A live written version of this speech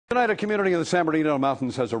Tonight, a community in the San Bernardino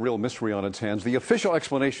Mountains has a real mystery on its hands. The official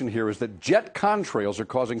explanation here is that jet contrails are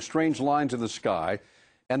causing strange lines in the sky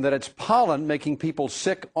and that it's pollen making people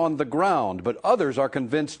sick on the ground. But others are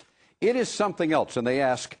convinced it is something else, and they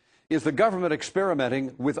ask, is the government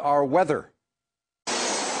experimenting with our weather?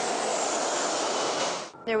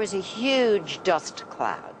 There was a huge dust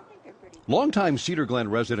cloud. Longtime Cedar Glen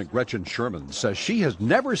resident Gretchen Sherman says she has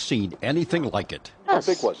never seen anything like it. Yes.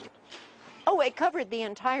 How big was it? Oh, it covered the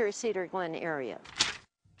entire Cedar Glen area.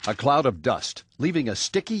 A cloud of dust, leaving a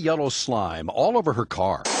sticky yellow slime all over her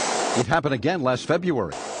car. It happened again last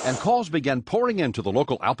February, and calls began pouring into the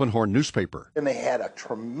local Alpenhorn newspaper. And they had a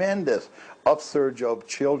tremendous upsurge of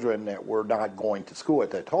children that were not going to school at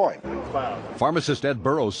that time. Pharmacist Ed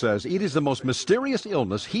Burrows says it is the most mysterious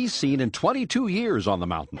illness he's seen in 22 years on the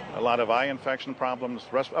mountain. A lot of eye infection problems,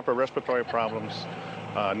 upper respiratory problems,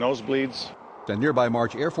 nosebleeds. The nearby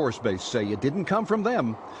March Air Force Base say it didn't come from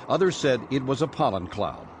them. Others said it was a pollen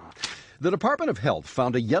cloud. The Department of Health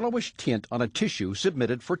found a yellowish tint on a tissue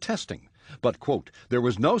submitted for testing. But, quote, there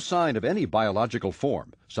was no sign of any biological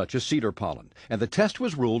form, such as cedar pollen, and the test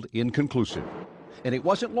was ruled inconclusive. And it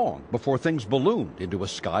wasn't long before things ballooned into a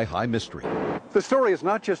sky-high mystery. The story is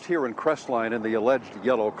not just here in Crestline and the alleged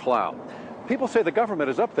yellow cloud. People say the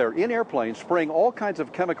government is up there in airplanes spraying all kinds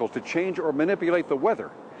of chemicals to change or manipulate the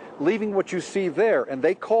weather, leaving what you see there, and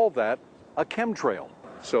they call that a chemtrail.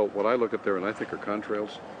 So what I look up there and I think are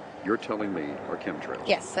contrails, you're telling me are chemtrails?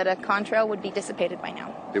 Yes, that a contrail would be dissipated by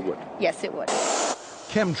now. It would? Yes, it would.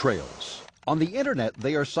 Chemtrails. On the internet,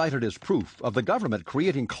 they are cited as proof of the government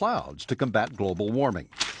creating clouds to combat global warming.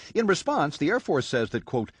 In response, the Air Force says that,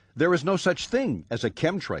 quote, there is no such thing as a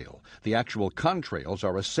chemtrail. The actual contrails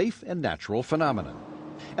are a safe and natural phenomenon.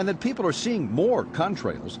 And that people are seeing more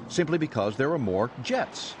contrails simply because there are more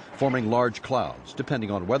jets forming large clouds,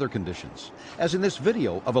 depending on weather conditions, as in this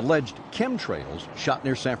video of alleged chemtrails shot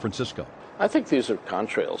near San Francisco. I think these are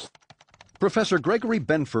contrails. Professor Gregory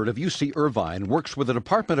Benford of UC Irvine works with the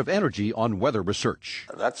Department of Energy on weather research.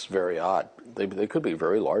 That's very odd. They could be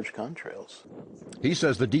very large contrails. He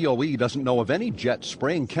says the DOE doesn't know of any jets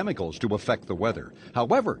spraying chemicals to affect the weather.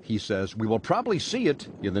 However, he says we will probably see it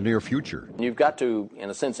in the near future. You've got to,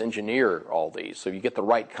 in a sense, engineer all these so you get the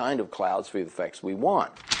right kind of clouds for the effects we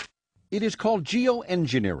want. It is called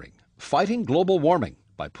geoengineering, fighting global warming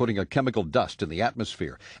by putting a chemical dust in the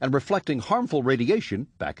atmosphere and reflecting harmful radiation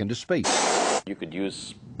back into space. You could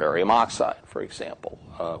use barium oxide, for example,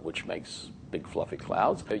 which makes big fluffy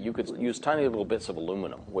clouds. You could use tiny little bits of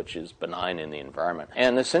aluminum, which is benign in the environment,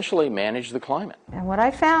 and essentially manage the climate. And what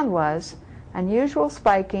I found was unusual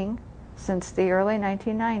spiking since the early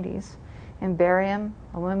 1990s in barium,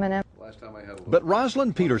 aluminum. But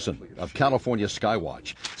Rosalind Peterson of California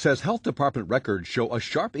Skywatch says health department records show a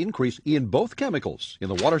sharp increase in both chemicals in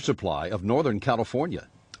the water supply of Northern California,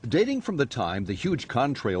 dating from the time the huge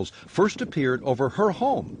contrails first appeared over her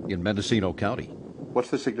home in Mendocino County. What's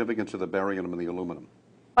the significance of the barium and the aluminum?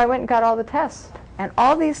 I went and got all the tests, and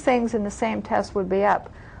all these things in the same test would be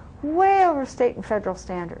up way over state and federal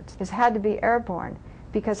standards. It had to be airborne,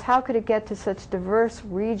 because how could it get to such diverse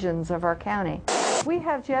regions of our county? We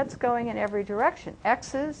have jets going in every direction.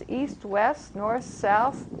 X's, east, west, north,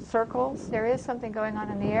 south, circles. There is something going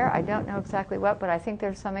on in the air. I don't know exactly what, but I think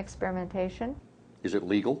there's some experimentation. Is it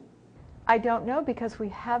legal? I don't know, because we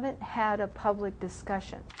haven't had a public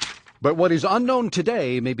discussion. But what is unknown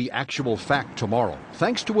today may be actual fact tomorrow,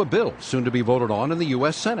 thanks to a bill soon to be voted on in the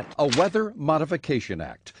U.S. Senate, a Weather Modification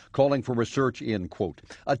Act, calling for research in, quote,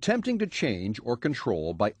 attempting to change or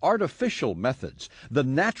control by artificial methods the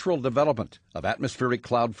natural development of atmospheric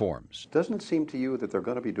cloud forms. Doesn't it seem to you that they're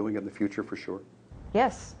going to be doing it in the future for sure?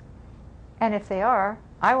 Yes. And if they are,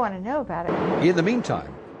 I want to know about it. In the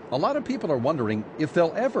meantime, a lot of people are wondering if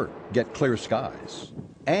they'll ever get clear skies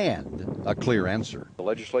and a clear answer. The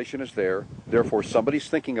legislation is there, therefore somebody's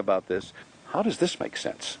thinking about this. How does this make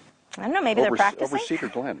sense? I don't know, maybe they're practicing? Over Cedar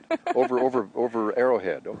Glen, over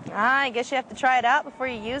Arrowhead. I guess you have to try it out before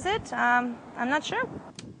you use it. I'm not sure.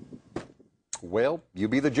 Well, you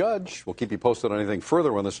be the judge. We'll keep you posted on anything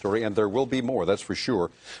further on this story, and there will be more, that's for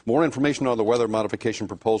sure. More information on the weather modification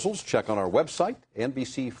proposals, check on our website,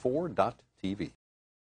 NBC4.tv.